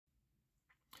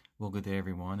Well, good day,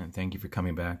 everyone, and thank you for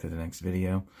coming back to the next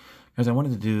video. Guys, I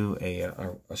wanted to do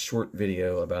a short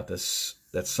video about this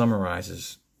that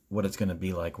summarizes what it's going to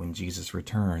be like when Jesus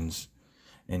returns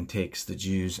and takes the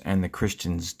Jews and the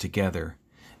Christians together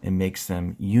and makes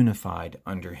them unified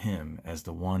under him as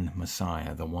the one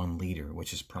Messiah, the one leader,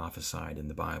 which is prophesied in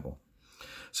the Bible.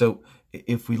 So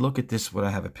if we look at this, what I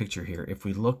have a picture here, if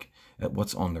we look at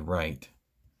what's on the right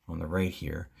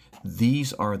here,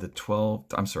 these are the 12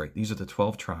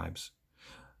 tribes,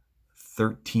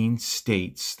 13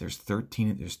 states. There's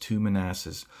 2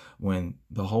 Manassehs. When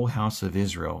the whole house of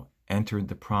Israel entered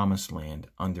the promised land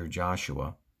under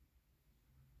Joshua,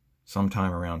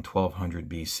 sometime around 1200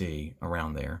 BC,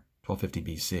 around there, 1250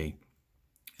 BC,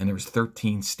 and there was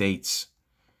 13 states: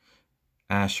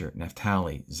 Asher,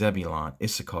 Naphtali, Zebulun,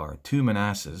 Issachar, 2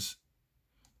 Manassehs,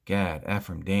 Gad,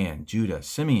 Ephraim, Dan, Judah,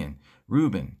 Simeon,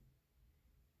 Reuben.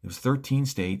 It was 13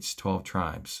 states, 12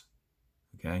 tribes.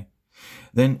 Okay?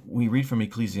 Then we read from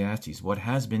Ecclesiastes, what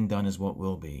has been done is what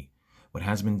will be. What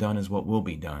has been done is what will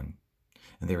be done.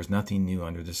 And there is nothing new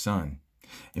under the sun.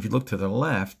 If you look to the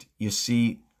left, you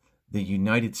see the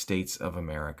United States of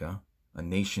America, a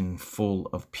nation full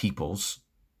of peoples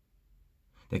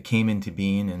that came into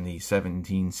being in the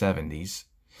 1770s.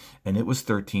 And it was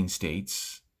 13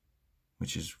 states,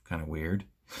 which is kind of weird.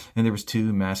 And there was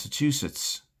 2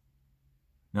 Massachusetts.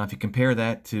 Now, if you compare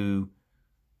that to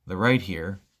the right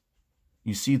here,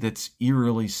 you see that's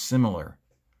eerily similar.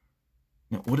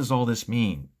 Now, what does all this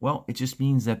mean? Well, it just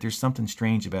means that there's something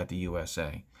strange about the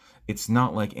USA. It's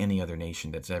not like any other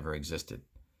nation that's ever existed.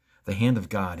 The hand of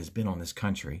God has been on this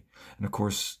country. And of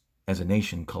course, as a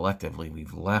nation, collectively,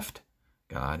 we've left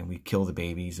God and we kill the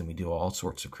babies and we do all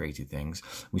sorts of crazy things.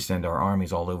 We send our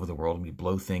armies all over the world and we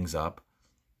blow things up.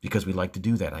 Because we like to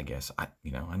do that, I guess. I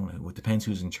don't know. It depends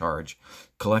who's in charge.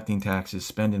 Collecting taxes,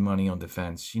 spending money on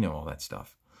defense, all that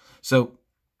stuff. So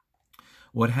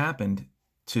what happened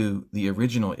to the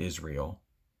original Israel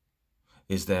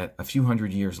is that a few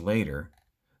hundred years later,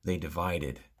 they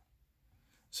divided.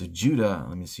 So Judah,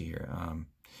 let me see here.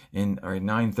 In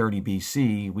 930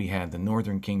 BC, we had the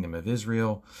northern kingdom of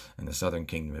Israel and the southern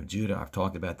kingdom of Judah. I've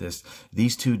talked about this.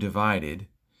 These two divided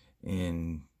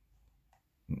in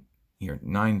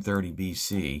 930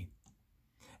 BC,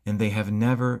 and they have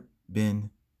never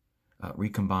been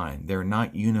recombined. They're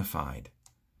not unified.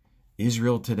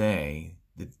 Israel today,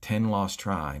 the 10 lost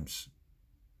tribes,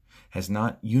 has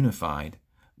not unified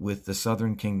with the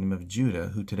southern kingdom of Judah,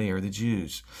 who today are the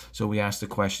Jews. So we ask the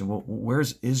question, well,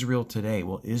 where's Israel today?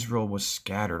 Well, Israel was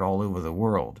scattered all over the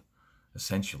world,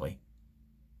 essentially.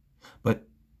 But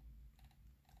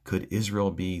could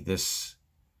Israel be this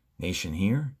nation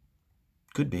here?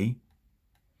 Could be.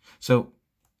 So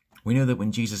we know that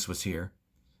when Jesus was here,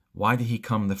 why did he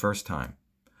come the first time?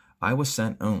 I was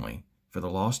sent only for the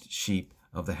lost sheep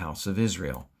of the house of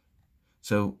Israel.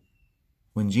 So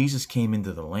when Jesus came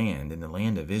into the land, in the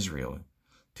land of Israel,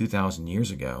 2,000 years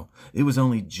ago, it was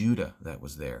only Judah that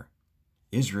was there.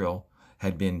 Israel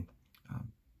had been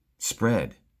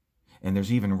spread. And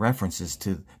there's even references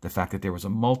to the fact that there was a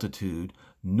multitude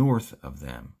north of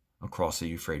them across the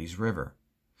Euphrates River.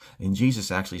 And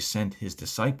Jesus actually sent his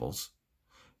disciples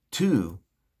to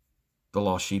the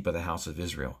lost sheep of the house of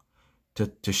Israel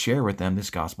to share with them this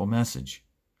gospel message.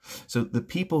 So the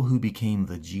people who became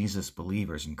the Jesus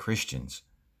believers and Christians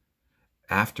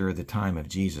after the time of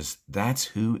Jesus, that's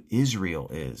who Israel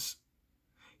is.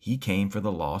 He came for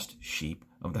the lost sheep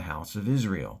of the house of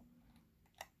Israel,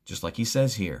 just like he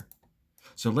says here.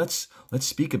 So let's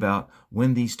speak about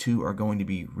when these two are going to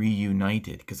be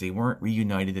reunited, because they weren't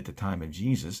reunited at the time of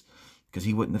Jesus, because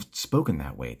he wouldn't have spoken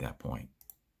that way at that point.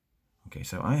 Okay,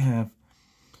 so I have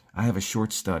a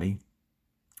short study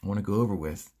I want to go over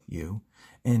with you.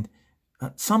 And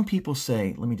some people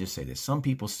say, let me just say this, some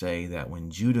people say that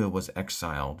when Judah was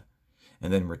exiled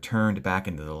and then returned back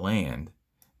into the land,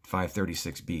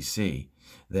 536 BC,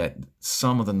 that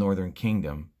some of the northern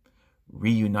kingdom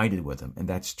reunited with him, and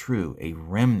that's true. A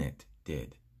remnant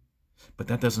did. But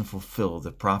that doesn't fulfill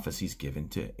the prophecies given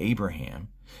to Abraham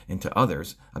and to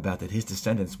others about that his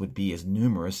descendants would be as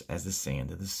numerous as the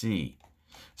sand of the sea.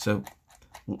 So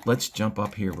let's jump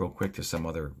up here real quick to some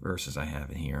other verses I have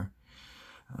in here.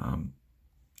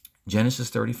 Genesis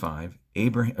 35,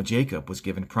 Jacob was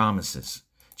given promises.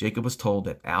 Jacob was told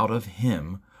that out of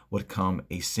him would come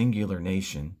a singular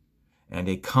nation and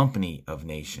a company of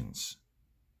nations.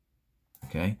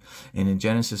 Okay? And in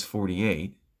Genesis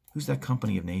 48, who's that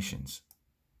company of nations?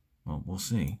 Well, we'll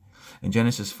see. In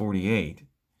Genesis 48,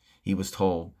 he was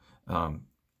told,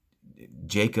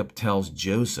 Jacob tells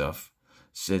Joseph,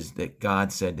 says that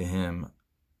God said to him,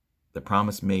 the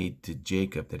promise made to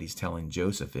Jacob that he's telling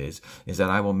Joseph is that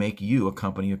I will make you a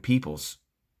company of peoples.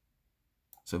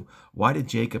 So why did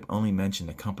Jacob only mention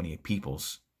a company of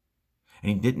peoples?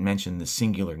 And he didn't mention the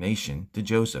singular nation to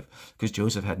Joseph, because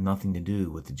Joseph had nothing to do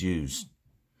with the Jews.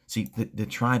 See, the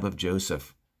tribe of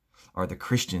Joseph are the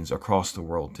Christians across the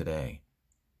world today.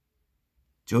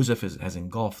 Joseph has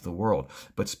engulfed the world,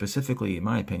 but specifically, in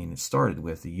my opinion, it started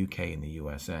with the UK and the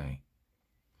USA.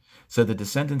 So the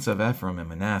descendants of Ephraim and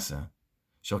Manasseh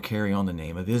shall carry on the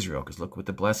name of Israel, because look what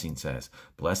the blessing says.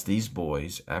 Bless these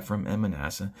boys, Ephraim and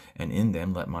Manasseh, and in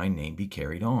them let my name be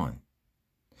carried on.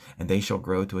 And they shall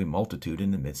grow to a multitude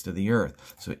in the midst of the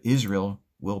earth. So Israel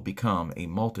will become a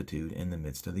multitude in the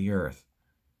midst of the earth.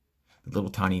 The little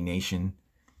tiny nation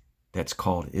that's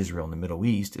called Israel in the Middle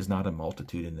East is not a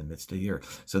multitude in the midst of the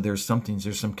earth. So there's some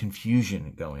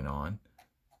confusion going on.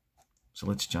 So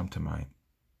let's jump to my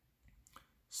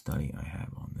study I have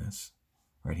on this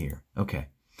right here. Okay,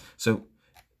 so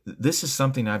this is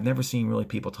something I've never seen really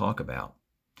people talk about.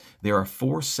 There are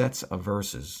 4 sets of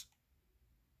verses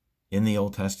in the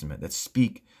Old Testament that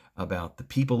speak about the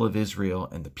people of Israel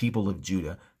and the people of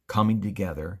Judah coming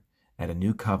together at a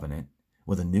new covenant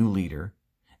with a new leader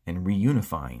and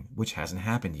reunifying, which hasn't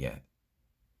happened yet.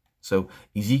 So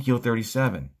Ezekiel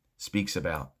 37 speaks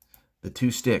about the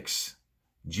 2 sticks,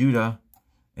 Judah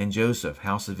and Joseph,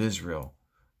 house of Israel,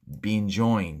 being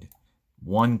joined,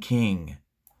 one king,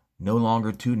 no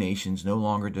longer 2 nations, no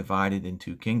longer divided in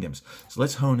 2 kingdoms. So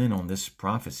let's hone in on this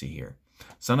prophecy here.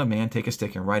 Son of man, take a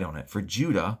stick and write on it. For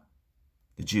Judah,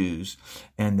 the Jews,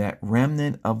 and that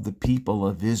remnant of the people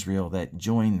of Israel that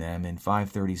joined them in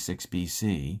 536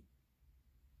 BC.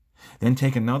 Then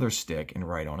take another stick and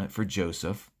write on it for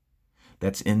Joseph,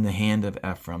 that's in the hand of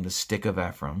Ephraim, the stick of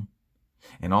Ephraim,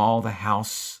 and all the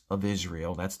house of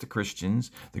Israel, that's the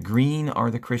Christians. The green are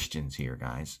the Christians here,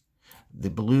 guys. The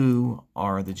blue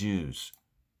are the Jews.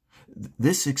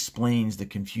 This explains the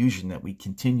confusion that we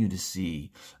continue to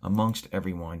see amongst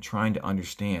everyone trying to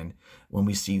understand when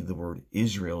we see the word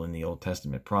Israel in the Old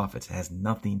Testament prophets. It has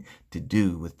nothing to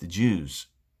do with the Jews.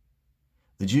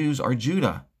 The Jews are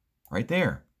Judah, right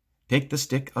there. Take the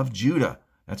stick of Judah.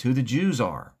 That's who the Jews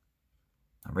are.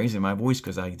 I'm raising my voice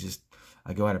because I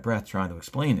go out of breath trying to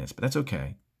explain this, but that's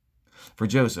okay. For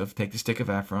Joseph, take the stick of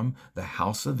Ephraim, the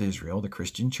house of Israel, the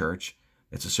Christian church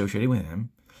that's associated with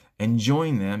him, and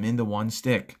join them into one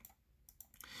stick.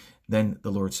 Then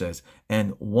the Lord says,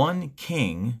 and one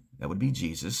king, that would be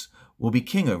Jesus, will be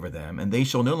king over them, and they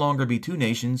shall no longer be 2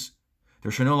 nations.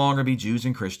 There shall no longer be Jews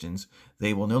and Christians.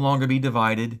 They will no longer be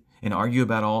divided and argue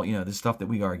about all, the stuff that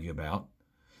we argue about.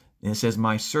 And it says,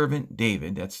 my servant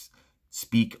David, that's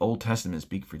Old Testament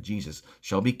speak for Jesus,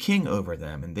 shall be king over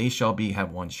them, and they shall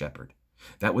have one shepherd.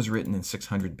 That was written in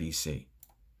 600 BC.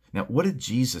 Now, what did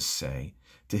Jesus say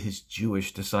to his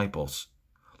Jewish disciples?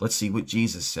 Let's see what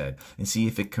Jesus said and see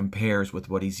if it compares with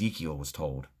what Ezekiel was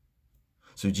told.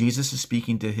 So Jesus is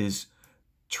speaking to his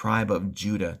tribe of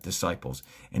Judah disciples.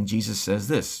 And Jesus says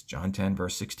this, John 10,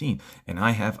 verse 16, and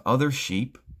I have other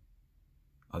sheep,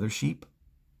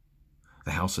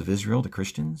 the house of Israel, the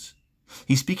Christians.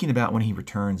 He's speaking about when he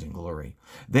returns in glory.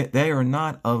 They are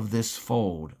not of this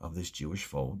fold, of this Jewish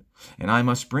fold, and I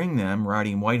must bring them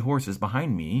riding white horses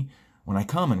behind me when I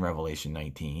come in Revelation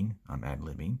 19. I'm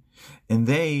ad-libbing. And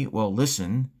they will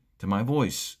listen to my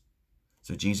voice.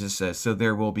 So Jesus says, so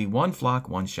there will be one flock,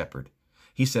 one shepherd.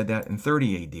 He said that in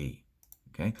 30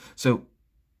 AD. Okay, so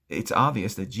it's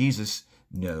obvious that Jesus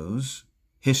knows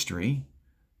history,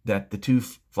 that the 2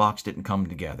 flocks didn't come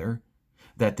together,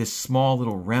 that this small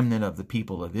little remnant of the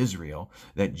people of Israel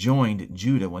that joined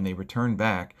Judah when they returned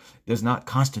back does not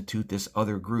constitute this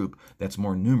other group that's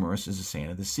more numerous as the sand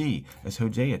of the sea, as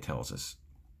Hosea tells us.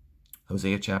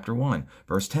 Hosea chapter 1,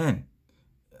 verse 10.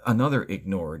 Another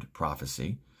ignored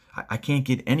prophecy. I can't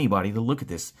get anybody to look at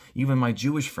this. Even my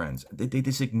Jewish friends, they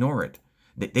just ignore it.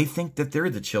 They think that they're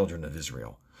the children of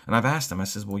Israel. And I've asked them, I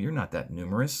says, well, you're not that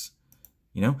numerous.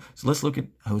 So let's look at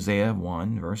Hosea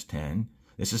 1, verse 10.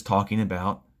 This is talking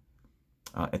about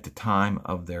at the time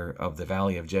of the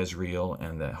valley of Jezreel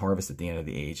and the harvest at the end of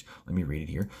the age. Let me read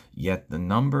it here. Yet the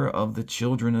number of the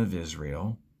children of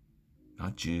Israel,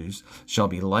 not Jews, shall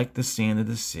be like the sand of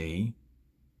the sea,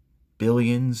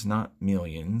 billions, not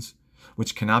millions,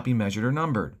 which cannot be measured or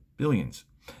numbered, billions.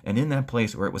 And in that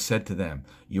place where it was said to them,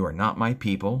 you are not my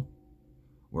people,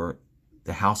 where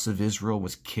the house of Israel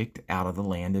was kicked out of the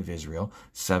land of Israel,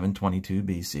 722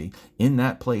 BC. In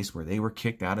that place where they were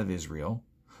kicked out of Israel,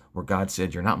 where God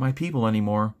said, you're not my people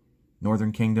anymore,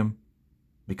 northern kingdom,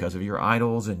 because of your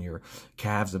idols and your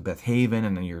calves of Bethaven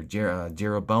and your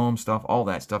Jeroboam stuff, all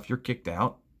that stuff, you're kicked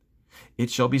out. It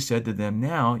shall be said to them,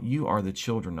 now you are the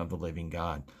children of the living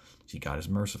God. See, God is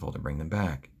merciful to bring them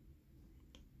back.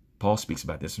 Paul speaks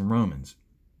about this in Romans.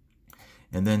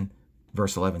 And then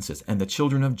verse 11 says, and the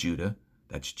children of Judah,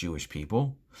 that's Jewish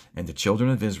people, and the children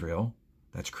of Israel,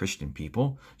 that's Christian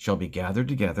people, shall be gathered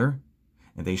together,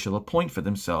 and they shall appoint for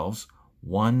themselves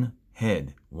one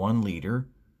head, one leader,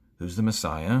 who's the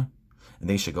Messiah, and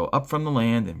they shall go up from the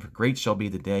land, and great shall be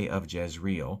the day of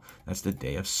Jezreel, that's the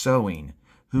day of sowing.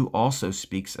 Who also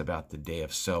speaks about the day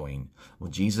of sowing? Well,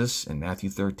 Jesus in Matthew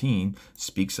 13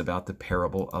 speaks about the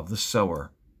parable of the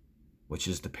sower, which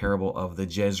is the parable of the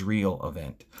Jezreel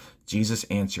event. Jesus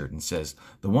answered and says,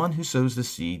 the one who sows the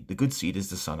seed, the good seed is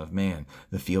the Son of Man.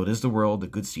 The field is the world, the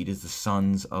good seed is the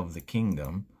sons of the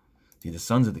kingdom. See, the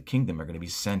sons of the kingdom are going to be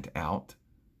sent out.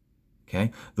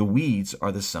 Okay? The weeds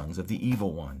are the sons of the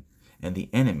evil one, and the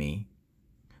enemy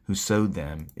who sowed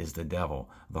them is the devil.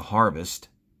 The harvest,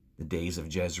 the days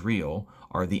of Jezreel,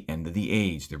 are the end of the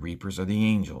age. The reapers are the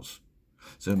angels.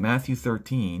 So Matthew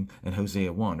 13 and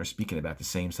Hosea 1 are speaking about the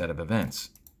same set of events.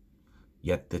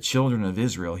 Yet the children of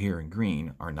Israel here in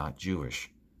green are not Jewish.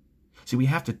 See, we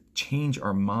have to change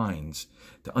our minds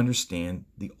to understand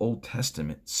the Old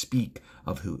Testament speak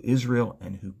of who Israel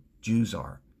and who Jews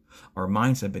are. Our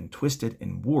minds have been twisted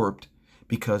and warped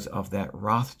because of that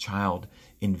Rothschild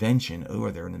invention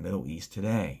over there in the Middle East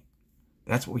today.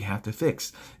 That's what we have to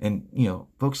fix. And,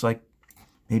 folks like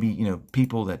maybe,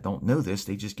 people that don't know this,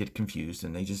 they just get confused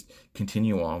and they just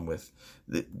continue on with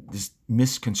this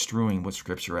misconstruing what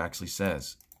Scripture actually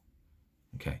says.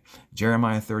 Okay,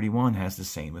 Jeremiah 31 has the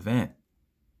same event.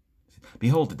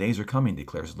 Behold, the days are coming,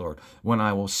 declares the Lord, when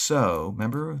I will sow.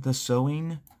 Remember the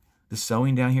sowing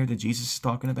down here that Jesus is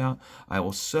talking about? I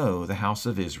will sow the house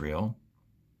of Israel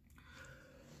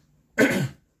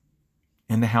and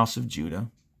the house of Judah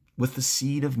with the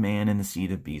seed of man and the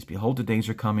seed of beast. Behold, the days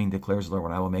are coming, declares the Lord,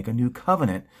 when I will make a new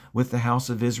covenant with the house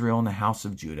of Israel and the house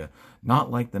of Judah,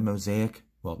 not like the Mosaic,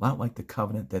 not like the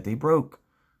covenant that they broke.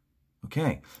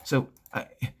 Okay, so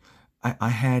I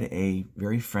had a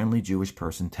very friendly Jewish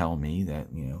person tell me that,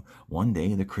 one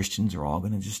day the Christians are all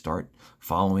going to just start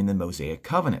following the Mosaic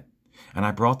covenant. And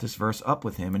I brought this verse up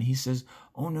with him, and he says,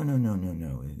 oh, no.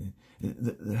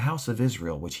 The house of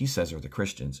Israel, which he says are the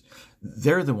Christians,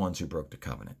 they're the ones who broke the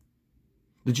covenant.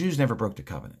 The Jews never broke the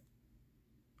covenant.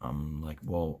 I'm like,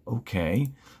 well, okay,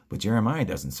 but Jeremiah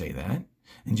doesn't say that.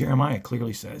 And Jeremiah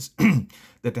clearly says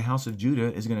that the house of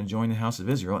Judah is going to join the house of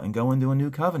Israel and go into a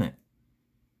new covenant,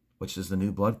 which is the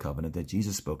new blood covenant that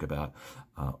Jesus spoke about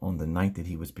on the night that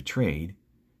he was betrayed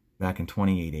back in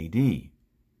 28 AD.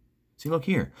 See, look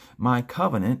here, my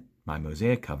covenant, my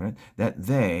Mosaic covenant, that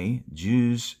they,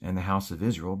 Jews and the house of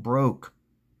Israel, broke,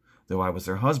 though I was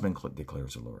their husband,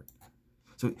 declares the Lord.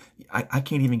 So I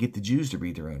can't even get the Jews to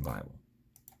read their own Bible.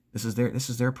 This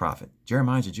is their prophet.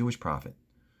 Jeremiah's a Jewish prophet,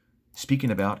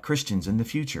 speaking about Christians in the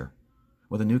future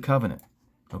with a new covenant.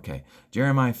 Okay,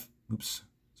 Jeremiah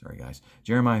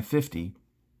 50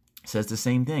 says the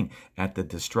same thing. At the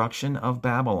destruction of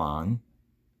Babylon,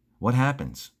 what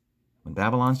happens? When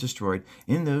Babylon's destroyed,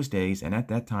 in those days and at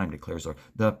that time, declares the Lord,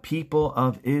 the people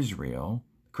of Israel,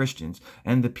 Christians,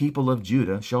 and the people of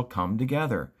Judah shall come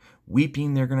together.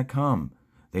 Weeping, they're going to come.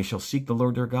 They shall seek the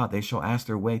Lord their God. They shall ask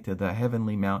their way to the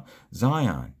heavenly Mount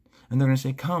Zion. And they're going to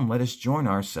say, come, let us join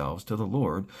ourselves to the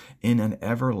Lord in an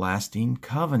everlasting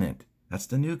covenant. That's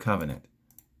the new covenant.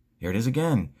 Here it is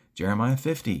again, Jeremiah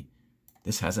 50.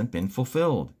 This hasn't been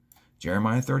fulfilled.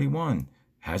 Jeremiah 31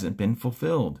 hasn't been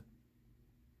fulfilled.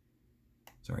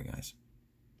 Sorry, guys.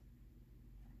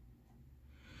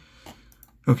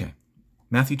 Okay,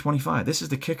 Matthew 25. This is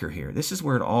the kicker here. This is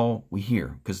where it all we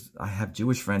hear, because I have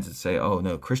Jewish friends that say, oh,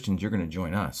 no, Christians, you're going to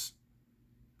join us.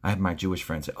 I have my Jewish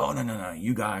friends say, oh, no,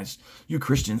 you guys, you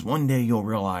Christians, one day you'll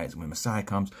realize when Messiah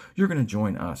comes, you're going to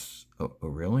join us. Oh,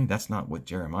 really? That's not what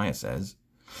Jeremiah says.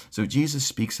 So Jesus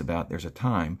speaks about there's a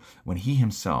time when he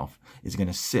himself is going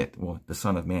to sit, the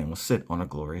Son of Man will sit on a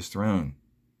glorious throne.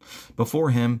 Before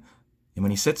him, and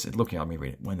when he sits, look here, let me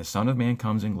read it. When the Son of Man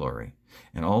comes in glory,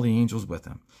 and all the angels with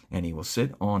him, and he will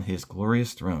sit on his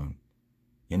glorious throne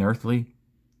in earthly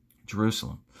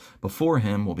Jerusalem. Before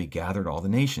him will be gathered all the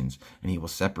nations, and he will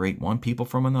separate one people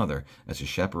from another, as a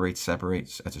shepherd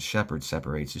separates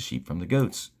the sheep from the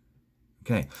goats.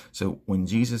 Okay, so when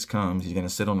Jesus comes, he's going to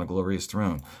sit on a glorious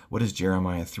throne. What does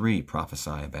Jeremiah 3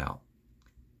 prophesy about?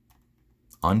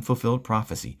 Unfulfilled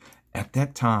prophecy. At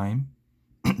that time,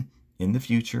 in the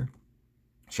future,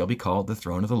 shall be called the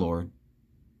throne of the Lord.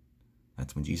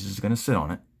 That's when Jesus is going to sit on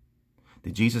it.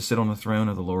 Did Jesus sit on the throne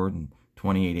of the Lord in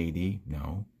 28 AD?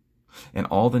 No. And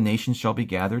all the nations shall be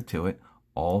gathered to it.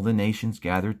 all the nations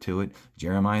gathered to it.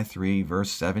 Jeremiah 3,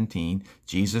 verse 17.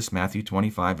 Jesus, Matthew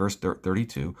 25, verse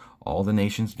 32. All the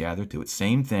nations gathered to it.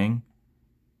 Same thing.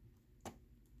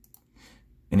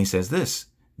 And he says this,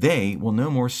 they will no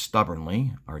more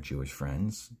stubbornly, our Jewish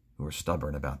friends who are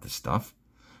stubborn about this stuff,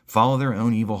 follow their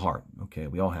own evil heart. Okay,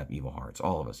 we all have evil hearts,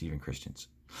 all of us, even Christians.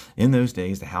 In those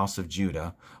days, the house of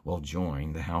Judah will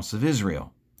join the house of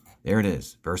Israel. There it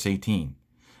is, verse 18.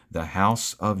 The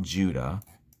house of Judah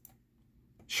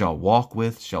shall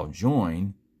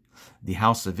join the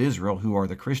house of Israel, who are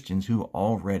the Christians who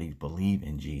already believe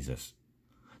in Jesus.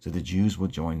 So the Jews will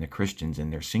join the Christians in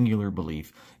their singular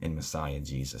belief in Messiah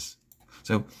Jesus.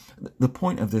 So the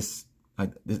point of this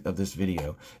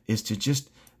video is to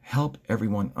just help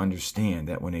everyone understand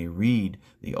that when they read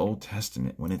the Old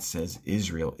Testament, when it says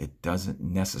Israel, it doesn't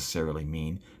necessarily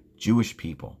mean Jewish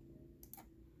people.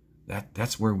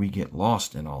 That's where we get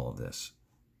lost in all of this.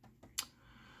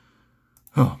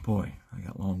 Oh boy, I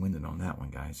got long-winded on that one,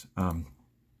 guys.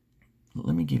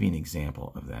 Let me give you an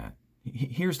example of that.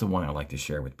 Here's the one I like to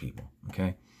share with people,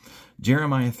 okay?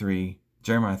 Jeremiah 30,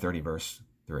 verse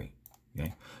 3,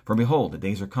 okay? For behold, the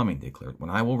days are coming, declared,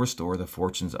 when I will restore the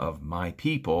fortunes of my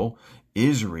people,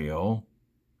 Israel,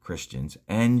 Christians,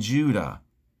 and Judah.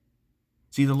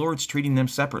 See, the Lord's treating them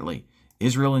separately,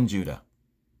 Israel and Judah.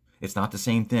 It's not the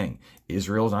same thing.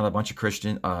 Israel is not a bunch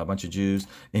of Jews,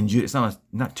 and Judah, it's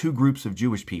not two groups of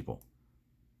Jewish people.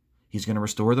 He's going to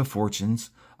restore the fortunes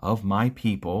of my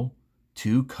people,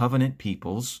 two covenant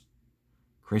peoples,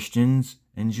 Christians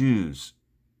and Jews.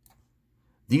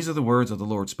 These are the words of the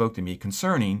Lord spoke to me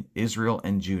concerning Israel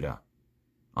and Judah.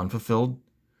 Unfulfilled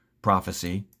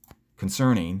prophecy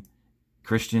concerning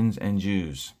Christians and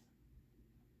Jews.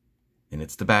 And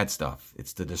it's the bad stuff.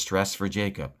 It's the distress for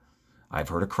Jacob. I've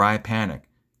heard a cry of panic,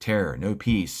 terror, no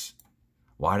peace.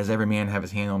 Why does every man have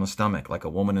his hand on his stomach like a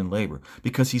woman in labor?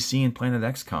 Because he's seeing Planet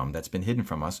X come that's been hidden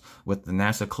from us with the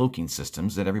NASA cloaking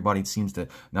systems that everybody seems to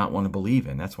not want to believe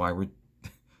in. That's why we're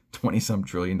 20-some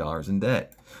trillion in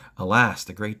debt. Alas,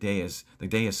 the day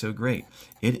is so great.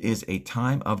 It is a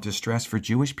time of distress for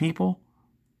Jewish people.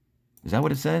 Is that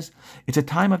what it says? It's a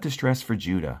time of distress for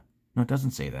Judah. No, it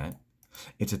doesn't say that.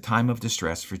 It's a time of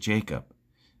distress for Jacob.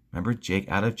 Remember,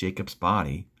 out of Jacob's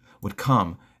body would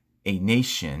come a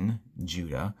nation,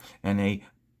 Judah, and a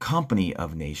company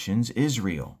of nations,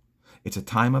 Israel. It's a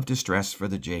time of distress for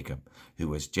the Jacob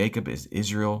is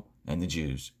Israel and the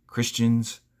Jews,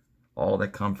 Christians, all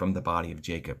that come from the body of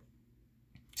Jacob.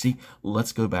 See,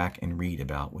 let's go back and read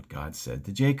about what God said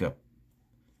to Jacob.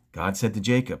 God said to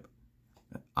Jacob,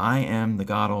 I am the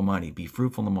God Almighty, be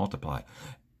fruitful and multiply.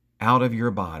 Out of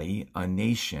your body, a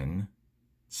nation,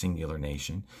 singular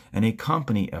nation, and a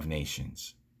company of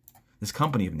nations. This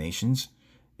company of nations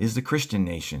is the Christian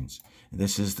nations.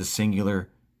 This is the singular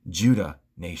Judah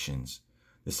nations.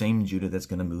 The same Judah that's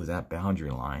going to move that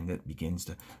boundary line that begins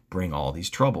to bring all these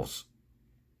troubles.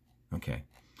 Okay.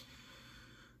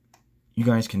 You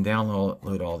guys can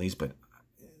download all these, but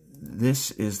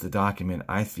this is the document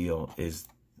I feel is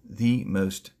the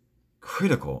most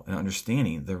critical in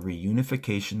understanding the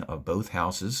reunification of both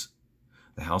houses,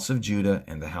 the house of Judah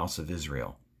and the house of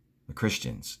Israel, the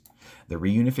Christians. The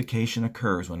reunification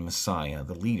occurs when Messiah,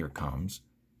 the leader, comes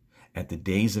at the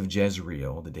days of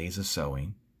Jezreel, the days of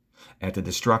sowing, at the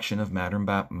destruction of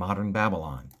modern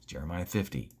Babylon, Jeremiah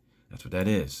 50. That's what that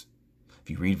is. If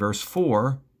you read verse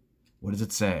 4, what does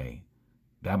it say?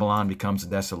 Babylon becomes a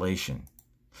desolation.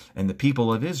 And the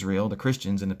people of Israel, the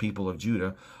Christians and the people of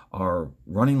Judah, are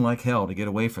running like hell to get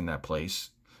away from that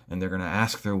place, and they're going to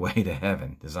ask their way to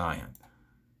heaven, to Zion.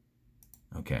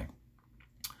 Okay.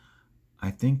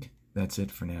 I think that's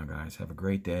it for now, guys. Have a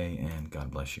great day, and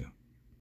God bless you.